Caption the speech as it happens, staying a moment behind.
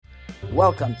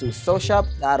Welcome to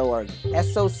SOCUP.org,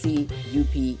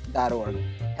 SOCUP.org,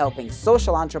 helping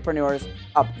social entrepreneurs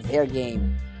up their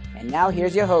game. And now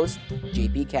here's your host,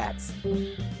 JP Katz.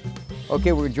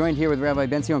 Okay, we're joined here with Rabbi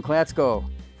Benzion Klatzko,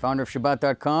 founder of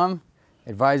Shabbat.com,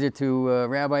 advisor to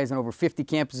rabbis on over 50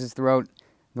 campuses throughout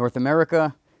North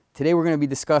America. Today we're going to be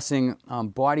discussing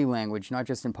body language, not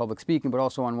just in public speaking, but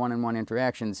also on one-on-one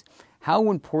interactions.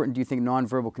 How important do you think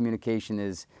nonverbal communication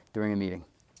is during a meeting?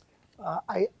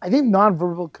 I think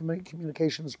nonverbal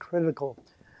communication is critical.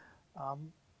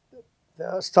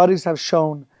 The studies have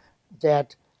shown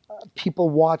that people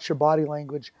watch your body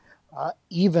language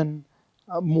even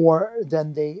more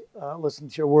than they listen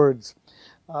to your words.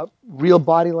 Real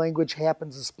body language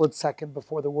happens a split second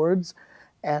before the words,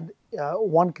 and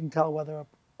one can tell whether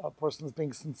a person is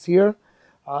being sincere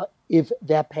if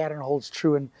that pattern holds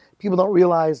true. And people don't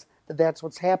realize that that's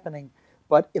what's happening,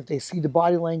 but if they see the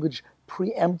body language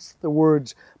preempts the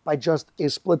words by just a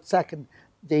split second,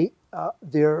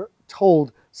 they're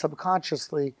told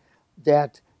subconsciously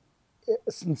that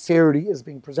sincerity is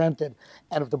being presented.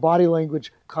 And if the body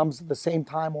language comes at the same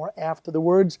time or after the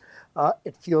words,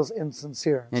 it feels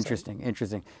insincere.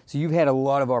 Interesting. So you've had a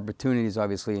lot of opportunities,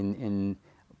 obviously, in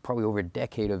probably over a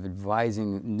decade of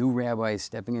advising new rabbis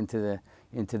stepping into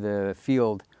the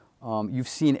field. You've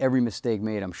seen every mistake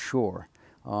made, I'm sure.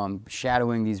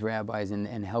 Shadowing these rabbis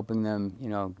and helping them,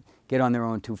 get on their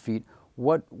own 2 feet.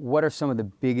 What are some of the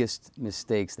biggest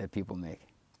mistakes that people make?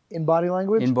 In body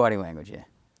language? In body language, yeah.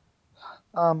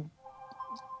 I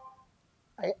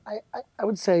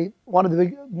would say one of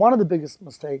the biggest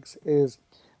mistakes is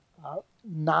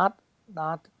not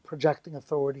projecting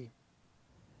authority.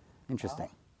 Interesting.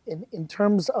 In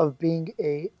terms of being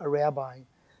a rabbi,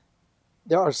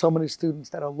 there are so many students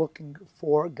that are looking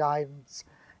for guidance.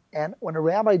 And when a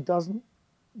rabbi doesn't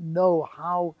know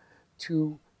how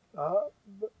to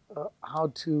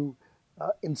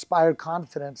inspire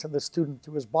confidence in the student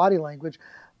through his body language,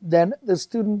 then the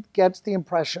student gets the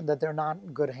impression that they're not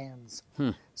in good hands.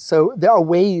 So there are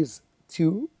ways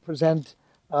to present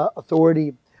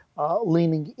authority,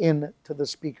 leaning in to the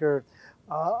speaker,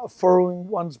 furrowing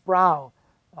one's brow,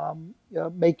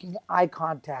 making eye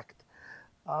contact,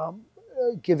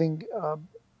 giving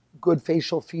good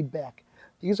facial feedback.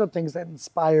 These are things that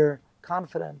inspire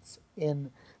confidence in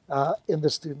the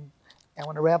student. And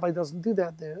when a rabbi doesn't do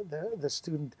that, the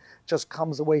student just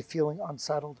comes away feeling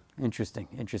unsettled. Interesting.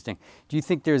 Do you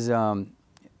think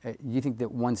that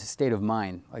one's state of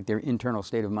mind, like their internal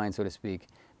state of mind, so to speak,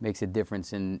 makes a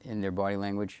difference in their body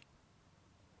language?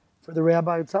 For the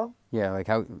rabbi itself? Yeah, like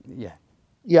how, yeah.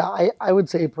 Yeah, I would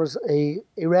say a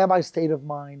rabbi's state of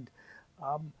mind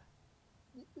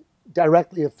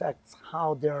directly affects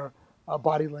how their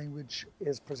body language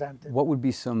is presented. What would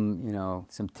be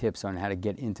some tips on how to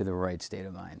get into the right state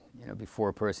of mind? Before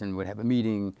a person would have a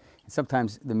meeting.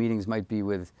 Sometimes the meetings might be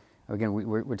with, again,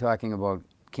 we're talking about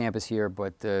campus here,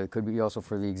 but could be also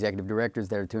for the executive directors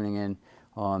that are tuning in.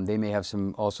 They may have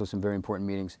some very important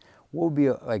meetings. What would be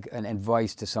an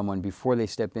advice to someone before they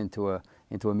step into a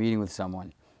meeting with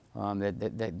someone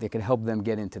that could help them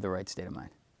get into the right state of mind?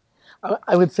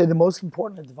 I would say the most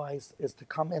important advice is to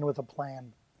come in with a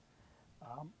plan.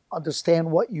 Understand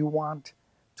what you want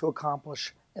to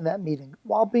accomplish in that meeting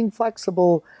while being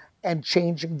flexible and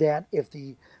changing that if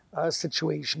the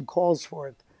situation calls for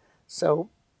it. So,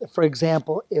 for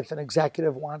example, if an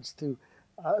executive wants to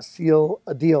seal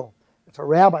a deal, if a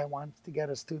rabbi wants to get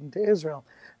a student to Israel,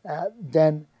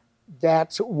 then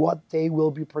that's what they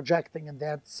will be projecting, and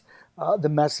that's the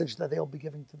message that they'll be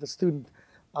giving to the student.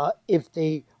 If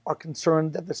they are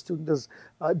concerned that the student is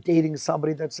dating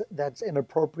somebody that's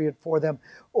inappropriate for them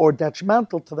or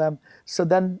detrimental to them, so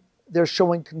then they're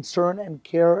showing concern and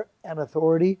care and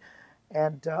authority.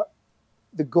 And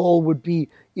the goal would be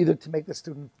either to make the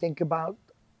student think about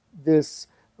this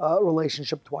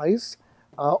relationship twice,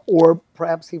 or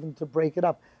perhaps even to break it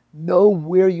up. Know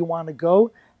where you want to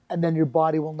go, and then your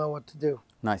body will know what to do.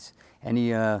 Nice.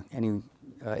 Any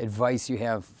advice you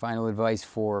have, final advice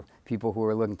for people who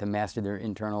are looking to master their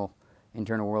internal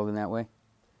world in that way?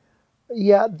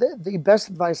 Yeah, the best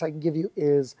advice I can give you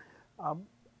is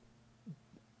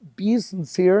be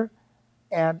sincere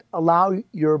and allow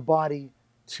your body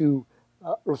to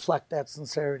reflect that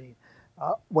sincerity.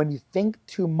 When you think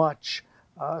too much,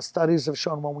 studies have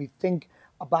shown when we think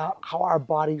about how our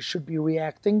body should be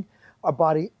reacting, our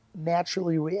body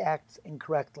naturally reacts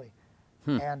incorrectly.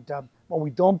 And when we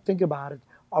don't think about it,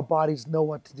 our bodies know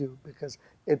what to do because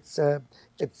it's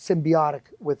symbiotic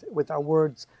with our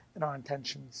words and our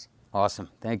intentions. Awesome.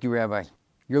 Thank you, Rabbi.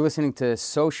 You're listening to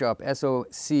SOCUP,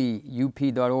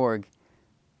 SOCUP.org,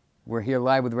 We're here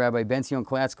live with Rabbi Benzion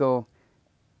Klatzko,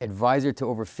 advisor to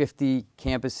over 50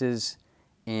 campuses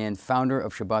and founder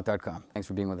of Shabbat.com. Thanks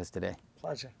for being with us today.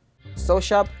 Pleasure.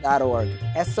 Socup.org,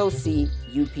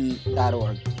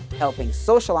 SOCUP.org, helping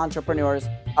social entrepreneurs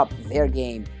up their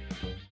game.